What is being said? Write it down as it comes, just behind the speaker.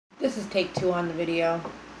This is take 2 on the video.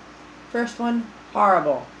 First one,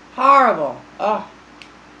 horrible. Horrible. Oh.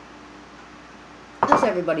 How's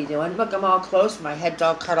everybody doing? Look, I'm all close. My head's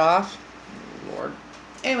all cut off. Lord.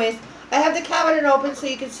 Anyways, I have the cabinet open so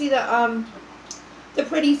you can see the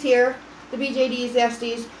pretties here. The BJDs,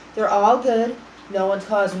 Zesties. They're all good. No one's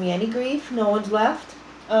causing me any grief. No one's left.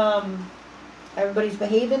 Everybody's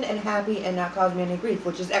behaving and happy and not causing me any grief,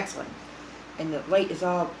 which is excellent. And the light is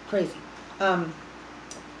all crazy.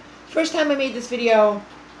 First time I made this video,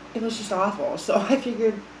 it was just awful. So I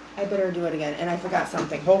figured I better do it again. And I forgot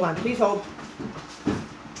something. Hold on. Please hold.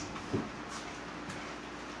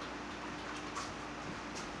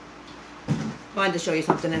 Wanted to show you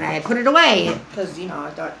something and I had put it away. Because, you know,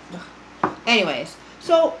 I thought... Ugh. Anyways.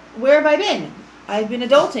 So, where have I been? I've been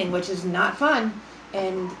adulting, which is not fun.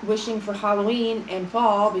 And wishing for Halloween and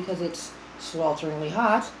fall because it's swelteringly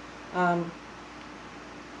hot.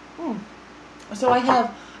 So I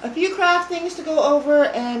have a few craft things to go over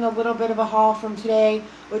and a little bit of a haul from today,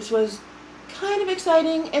 which was kind of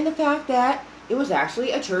exciting in the fact that it was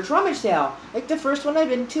actually a church rummage sale. Like the first one I've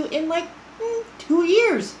been to in like 2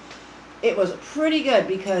 years. It was pretty good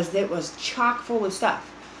because it was chock full of stuff.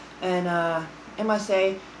 And I must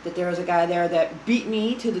say that there was a guy there that beat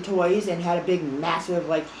me to the toys and had a big, massive,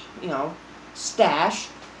 like, you know, stash.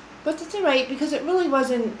 But that's alright because it really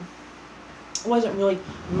wasn't really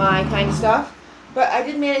my kind of stuff. But I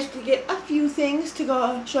did manage to get a few things to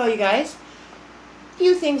go show you guys. A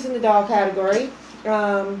few things in the doll category.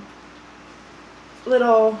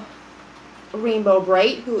 Little Rainbow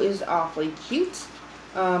Bright, who is awfully cute.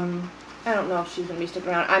 I don't know if she's going to be sticking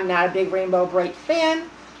around. I'm not a big Rainbow Bright fan,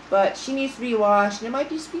 but she needs to be washed, and it might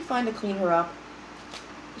just be fun to clean her up.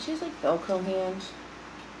 She has like Velcro hands.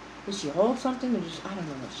 Does she hold something? Or just, I don't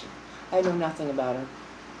know what she... I know nothing about her.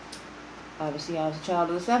 Obviously, I was a child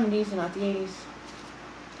of the 70s and not the 80s.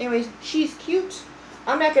 Anyways, she's cute.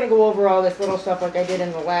 I'm not going to go over all this little stuff like I did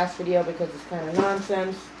in the last video because it's kind of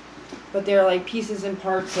nonsense. But they're like pieces and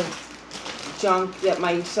parts of junk that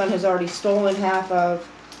my son has already stolen half of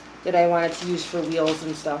that I wanted to use for wheels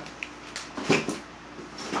and stuff.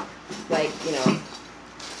 Like, you know,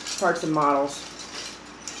 parts and models.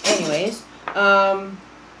 Anyways,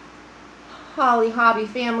 Holly Hobby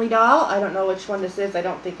family doll. I don't know which one this is. I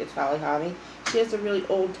don't think it's Holly Hobby. She has a really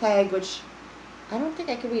old tag, which I don't think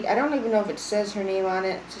I can read. I don't even know if it says her name on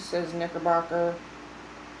it. It just says Knickerbocker.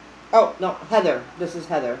 Oh, no, Heather. This is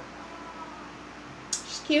Heather.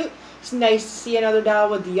 She's cute. It's nice to see another doll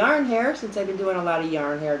with the yarn hair, since I've been doing a lot of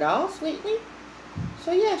yarn hair dolls lately.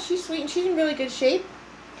 So yeah, she's sweet and she's in really good shape.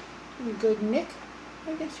 Good nick,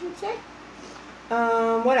 I guess you would say.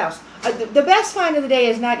 What else? The best find of the day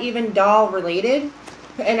is not even doll related,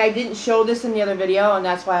 and I didn't show this in the other video, and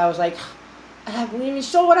that's why I was like, I haven't even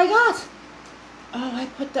shown what I got. Oh, I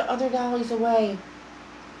put the other dollies away.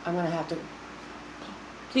 I'm gonna have to.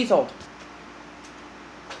 Please hold.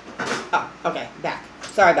 Oh, okay, back.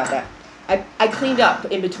 Sorry about that. I cleaned up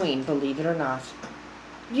in between, believe it or not.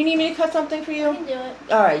 Do you need me to cut something for you? I can do it.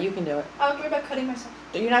 Alright, you can do it. I'll worry about cutting myself.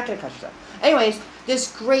 You're not going to cut yourself. Anyways,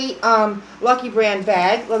 this great Lucky Brand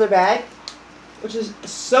bag, leather bag, which is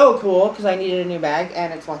so cool because I needed a new bag,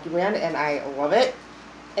 and it's Lucky Brand, and I love it.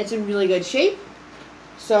 It's in really good shape.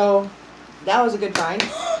 So, that was a good find.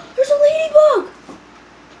 There's a ladybug!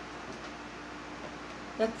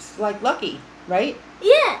 That's like Lucky, right?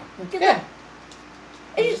 Yeah. Good.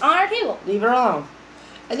 It's just on our table. Leave her alone.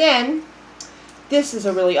 And then, this is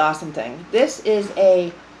a really awesome thing. This is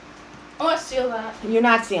a... I want to steal that. You're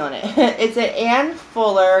not stealing it. It's an Ann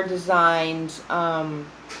Fuller designed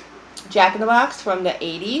Jack-in-the-Box from the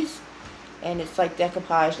 80s. And it's like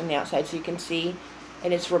decoupaged on the outside so you can see.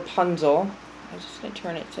 And it's Rapunzel. I'm just going to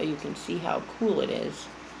turn it so you can see how cool it is.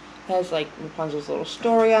 It has like Rapunzel's little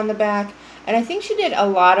story on the back. And I think she did a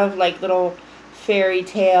lot of like little fairy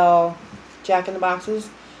tale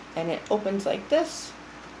Jack-in-the-Boxes. And it opens like this.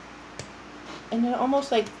 And they're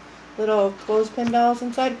almost like little clothespin dolls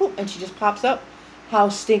inside. Whoop, and she just pops up. How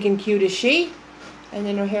stinking cute is she? And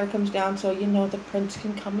then her hair comes down so you know the prince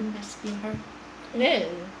can come and rescue her. It is.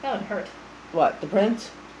 That would hurt. What, the prince?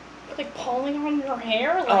 Like pulling on her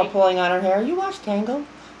hair? Like, oh, pulling on her hair. You watched Tangled?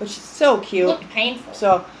 But she's so cute. It looked painful.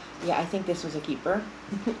 So, yeah, I think this was a keeper.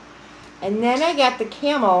 And then I got the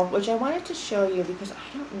camel, which I wanted to show you because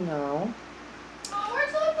I don't know. Oh,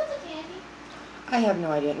 where's I put the candy? I have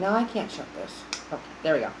no idea. Now I can't shut this. Okay,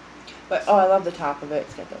 there we go. But, oh, I love the top of it.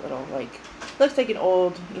 It's got that little, like, looks like an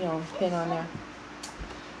old, you know, pin on there.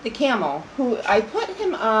 The camel, who I put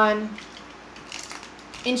him on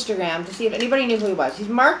Instagram to see if anybody knew who he was. He's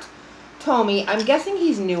marked Tommy. I'm guessing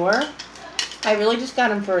he's newer. I really just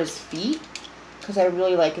got him for his feet. because I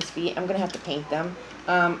really like his feet. I'm going to have to paint them.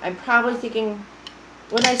 I'm probably thinking,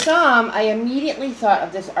 when I saw him, I immediately thought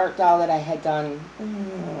of this art doll that I had done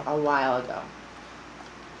a while ago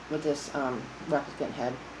with this replicant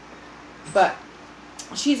head. But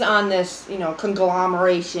she's on this, you know,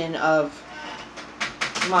 conglomeration of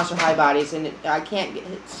Monster High bodies, and I can't get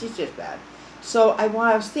it. She's just bad. So I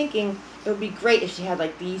was thinking it would be great if she had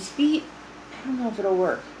like these feet. I don't know if it'll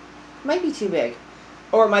work. It might be too big,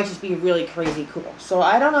 or it might just be really crazy cool. So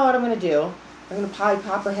I don't know what I'm gonna do. I'm gonna probably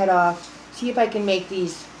pop her head off, see if I can make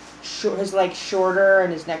these his legs shorter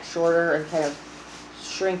and his neck shorter, and kind of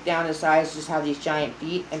shrink down his size. Just have these giant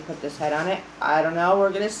feet and put this head on it. I don't know.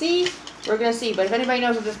 We're gonna see. We're gonna see. But if anybody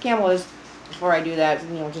knows what this camel is, before I do that, you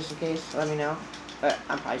know, just in case, let me know. But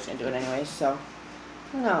I'm probably just gonna do it anyway. So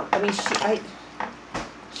I don't know. I mean,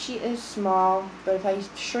 she is small, but if I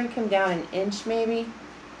shrink him down an inch, maybe.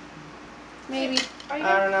 I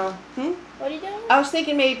don't know. What are you doing? I was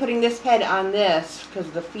thinking maybe putting this head on this because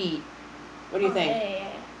of the feet. What do you think? Yeah.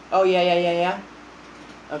 Oh, yeah.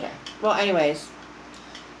 Okay. Well, anyways.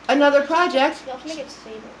 Another project. You have to make it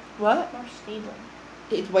stable. What? More stable.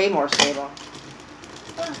 It's way more stable.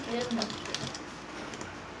 Oh, it is more stable.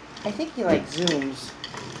 I think he, like, zooms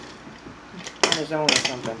on his own or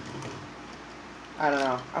something. I don't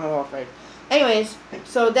know. I'm a little afraid. Anyways,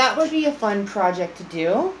 so that would be a fun project to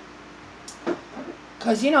do.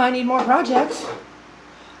 Because, you know, I need more projects.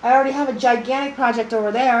 I already have a gigantic project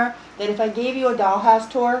over there that if I gave you a dollhouse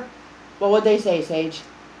tour, what would they say, Sage?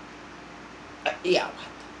 Yeah.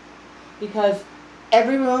 Because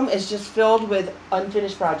every room is just filled with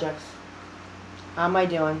unfinished projects. How am I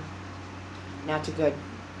doing? Not too good.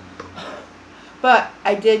 But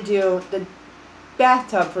I did do the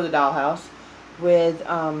bathtub for the dollhouse with,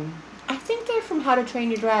 I think they're from How to Train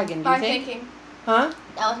Your Dragon. Do you think? Thinking. Huh?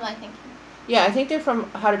 That was my thinking. Yeah, I think they're from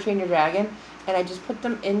How to Train Your Dragon, and I just put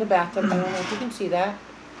them in the bathtub. I don't know if you can see that.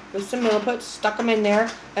 With some milliput, stuck them in there.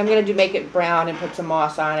 I'm gonna make it brown and put some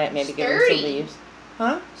moss on it, maybe give them some Sturdy. leaves.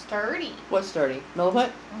 Huh? Sturdy. What's sturdy? Milliput?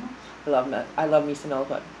 I love me some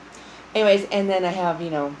milliput. Anyways, and then I have, you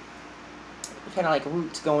know, kind of like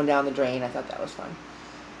roots going down the drain. I thought that was fun.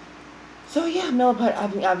 So yeah, milliput.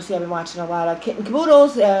 Obviously, I've been watching a lot of Kitten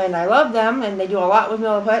Caboodles, and I love them, and they do a lot with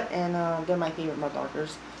milliput, and they're my favorite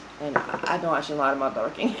mudlarkers. And I've been watching a lot of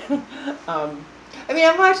mudlarking. I mean,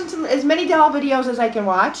 I'm watching as many doll videos as I can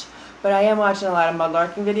watch, but I am watching a lot of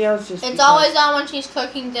mudlarking videos. It's always on when she's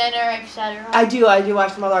cooking dinner, etc. I do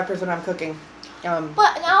watch mudlarkers when I'm cooking. But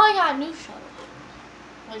now I got a new show.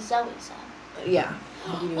 What Zoe said. Yeah.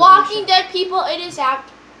 Walking Dead people, it is out.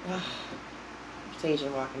 Sage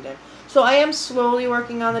and Walking Dead. So I am slowly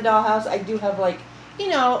working on the dollhouse. I do have, like, you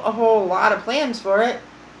know, a whole lot of plans for it.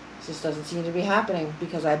 It just doesn't seem to be happening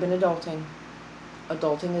because I've been adulting.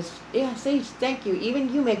 Adulting is, yeah, Sage, thank you.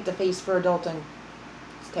 Even you make the face for adulting.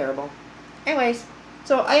 It's terrible. Anyways,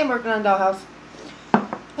 so I am working on dollhouse.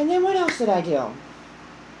 And then what else did I do?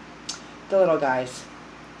 The little guys.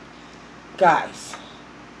 Guys.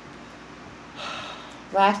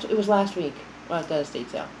 It was last week. Well, at the estate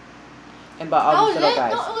sale. And bought all these little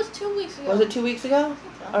guys. No, it was 2 weeks ago. Was it 2 weeks ago?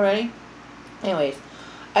 So. Already? Anyways,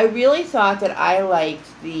 I really thought that I liked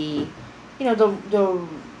the, you know, the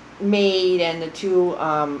maid and the two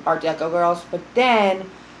Art Deco girls. But then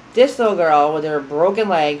this little girl with her broken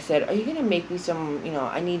leg said, "Are you gonna make me some? You know,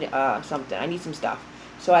 I need something. I need some stuff."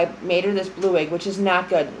 So I made her this blue wig, which is not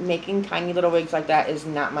good. Making tiny little wigs like that is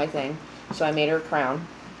not my thing. So I made her a crown.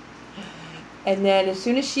 And then as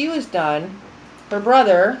soon as she was done, her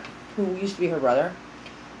brother, who used to be her brother,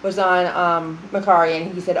 was on Macari,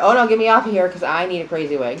 and he said, "Oh no, get me off of here because I need a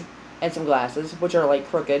crazy wig and some glasses, which are like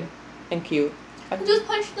crooked and cute." He just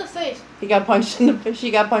punched in the face. He got punched in the.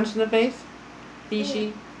 She got punched in the face. He,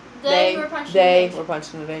 she, They were punched in the they face. were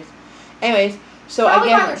punched in the face. Anyways, so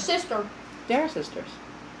Probably I by their gave. sister. They're sisters.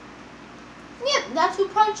 Yeah, that's who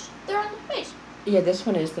punched her in the face. Yeah, this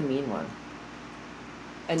one is the mean one,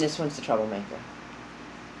 and this one's the troublemaker.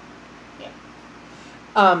 Yeah.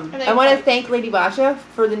 I want to thank Lady Basha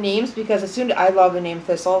for the names because as soon as I love the name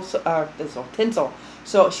Tinsel.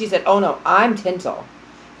 So she said, "Oh no, I'm Tinsel.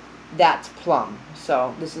 That's Plum."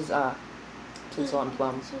 So this is Tinsel and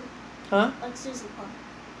Plum. Huh? Like Susie Plum.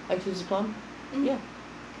 Like Susie Plum? Mm-hmm. Yeah.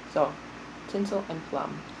 So Tinsel and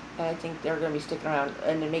Plum. And I think they're going to be sticking around.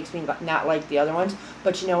 And it makes me not like the other ones.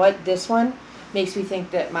 But you know what? This one makes me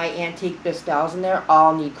think that my antique Bisque dolls in there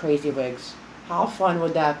all need crazy wigs. How fun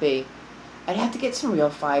would that be? I'd have to get some real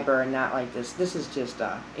fiber and not like this. This is just,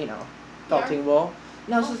 you know, felting wool.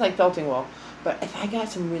 No, this is like felting wool. But if I got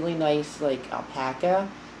some really nice, like, alpaca,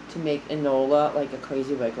 to make Enola like a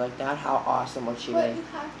crazy wig like that, how awesome would she But be? you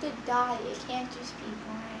have to dye it. It can't just be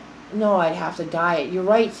brown. No, I'd have to dye it. You're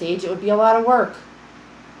right, Sage. It would be a lot of work.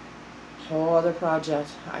 Whole other project.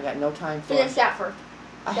 I got no time for Finish it. that first.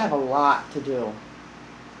 I have a lot to do.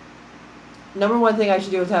 Number one thing I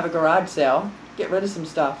should do is have a garage sale. Get rid of some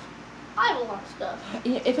stuff. I have a lot of stuff.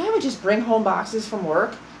 If I would just bring home boxes from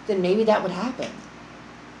work, then maybe that would happen.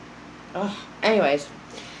 Ugh. Anyways.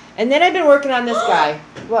 And then I've been working on this guy.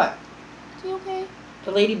 What? Is he okay?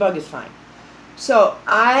 The ladybug is fine. So,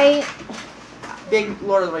 big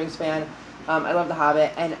Lord of the Rings fan. I love The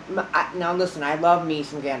Hobbit. And now listen, I love me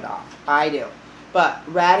some Gandalf. I do. But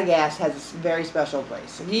Radagast has a very special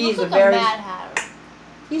place. He's Looks a like very... Mad Hatter.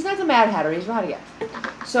 He's not the Mad Hatter, he's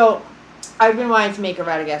Radagast. So, I've been wanting to make a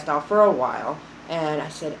Radagast doll for a while. And I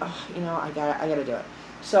said, oh, you know, I gotta do it.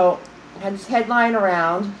 So, I had this head lying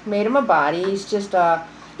around, made him a body. He's just a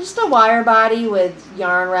wire body with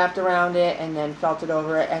yarn wrapped around it and then felted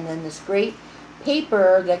over it. And then this great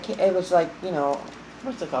paper that it was like, you know,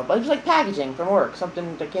 what's it called? It was like packaging from work.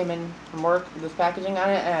 Something that came in from work, this packaging on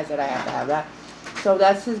it. And I said, I have to have that. So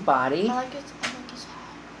that's his body. I like his head.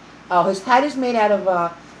 Oh, his head is made out of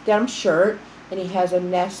a denim shirt. And he has a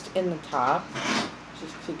nest in the top.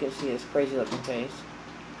 Just so you can see his crazy looking face.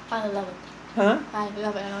 I love it. Huh? I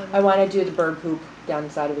love it. I want to do the bird poop down the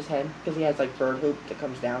side of his head because he has like bird poop that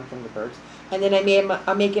comes down from the birds. And then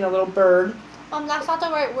I'm making a little bird. That's not the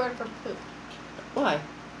right word for poop. Why?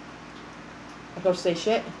 I'm supposed to say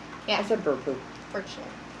shit? Yeah. I said bird poop. For sure.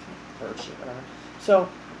 Bird shit, whatever. So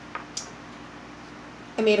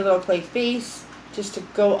I made a little clay face just to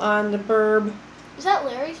go on the burb. Is that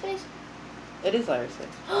Larry's face? It is Larry's face.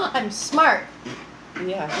 I'm smart.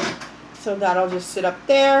 Yeah. So that'll just sit up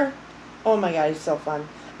there. Oh my god, it's so fun.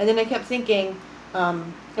 And then I kept thinking,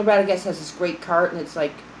 Radagast has this great cart, and it's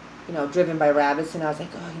like, you know, driven by rabbits. And I was like,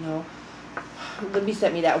 oh, you know, Libby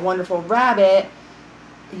sent me that wonderful rabbit.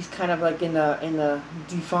 He's kind of like in the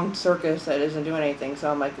defunct circus that isn't doing anything.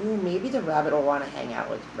 So I'm like, ooh, maybe the rabbit will want to hang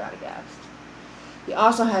out with Radagast. He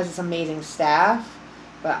also has this amazing staff,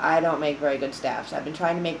 but I don't make very good staffs. I've been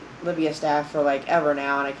trying to make Libby a staff for like ever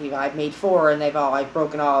now, and I've made 4, and they've all like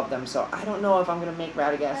broken all of them. So I don't know if I'm gonna make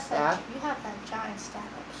Radagast staff. You have that giant staff.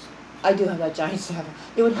 I do have that giant staff.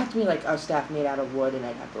 It would have to be like a staff made out of wood, and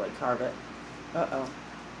I'd have to like carve it. Uh-oh.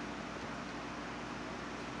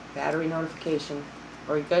 Battery notification.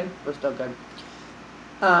 Are we good? We're still good.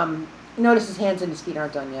 Notice his hands and his feet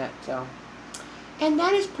aren't done yet, so. And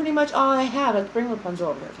that is pretty much all I have. Let's bring Rapunzel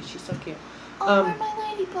over here because she's so cute. Oh, where'd my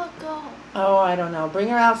ladybug go? Oh, I don't know. Bring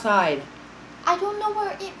her outside. I don't know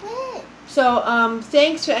where it went. So,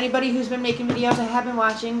 thanks to anybody who's been making videos. I have been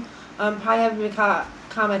watching. Probably haven't been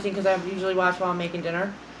commenting because I usually watch while I'm making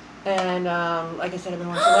dinner. And, like I said, I've been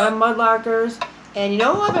watching a lot of Mudlarkers. And you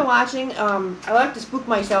know who I've been watching? I like to spook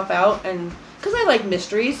myself out, and because I like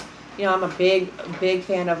mysteries. You know, I'm a big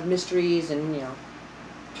fan of mysteries and, you know,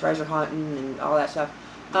 treasure hunting and all that stuff.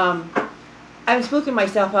 I've been spooking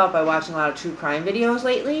myself out by watching a lot of true crime videos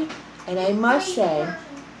lately. And I must say,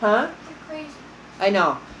 huh? You're crazy. I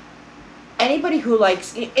know. Anybody who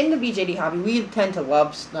likes, in the BJD hobby, we tend to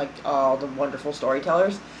love like all the wonderful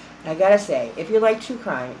storytellers. And I gotta say, if you like true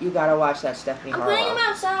crime, you gotta watch that Stephanie Harlow. I'm putting him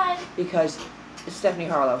outside. Because Stephanie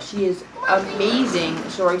Harlow, she is amazing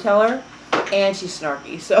storyteller, and she's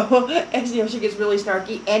snarky. So, and, you know, she gets really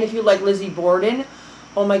snarky. And if you like Lizzie Borden,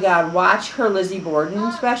 oh my God, watch her Lizzie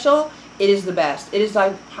Borden special. It is the best. It is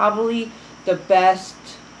like probably the best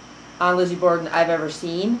on Lizzie Borden I've ever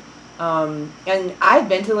seen. And I've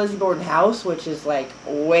been to Lizzie Borden house, which is like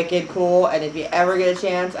wicked cool. And if you ever get a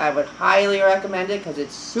chance, I would highly recommend it because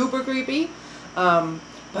it's super creepy.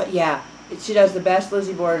 But yeah, she does the best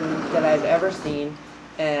Lizzie Borden that I've ever seen.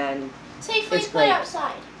 And safely it's play great.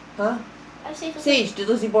 outside. Huh? I safely Sage, did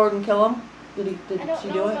Lizzie Borden kill him? Did I don't she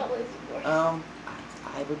know do it? about Lizzie Borden.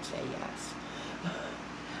 I would say yes.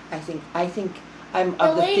 I think I'm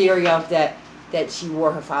of the theory of that she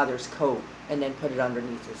wore her father's coat and then put it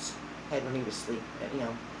underneath his head when he was asleep, you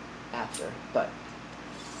know, after. But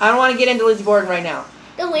I don't want to get into Lizzie Borden right now.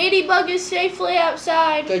 The ladybug is safely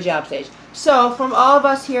outside. Good job, Sage. So from all of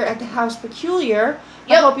us here at the House Peculiar,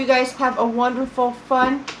 I hope you guys have a wonderful,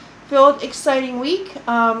 fun-filled, exciting week.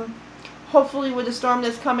 Hopefully with the storm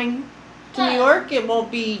that's coming to New York, it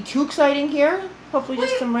won't be too exciting here. Hopefully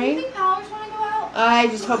just some rain. Do you think power's gonna go out? I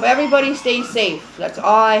just hope everybody stays safe. That's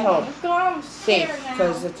all I hope. I'm Safe, scared now.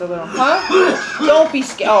 because it's a little, huh? Don't be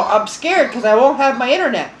scared. Oh, I'm scared because I won't have my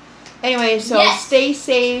internet. Anyway, so stay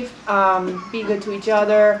safe, be good to each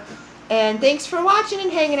other, and thanks for watching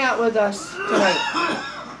and hanging out with us tonight.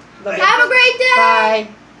 Love you. Have a great day! Bye.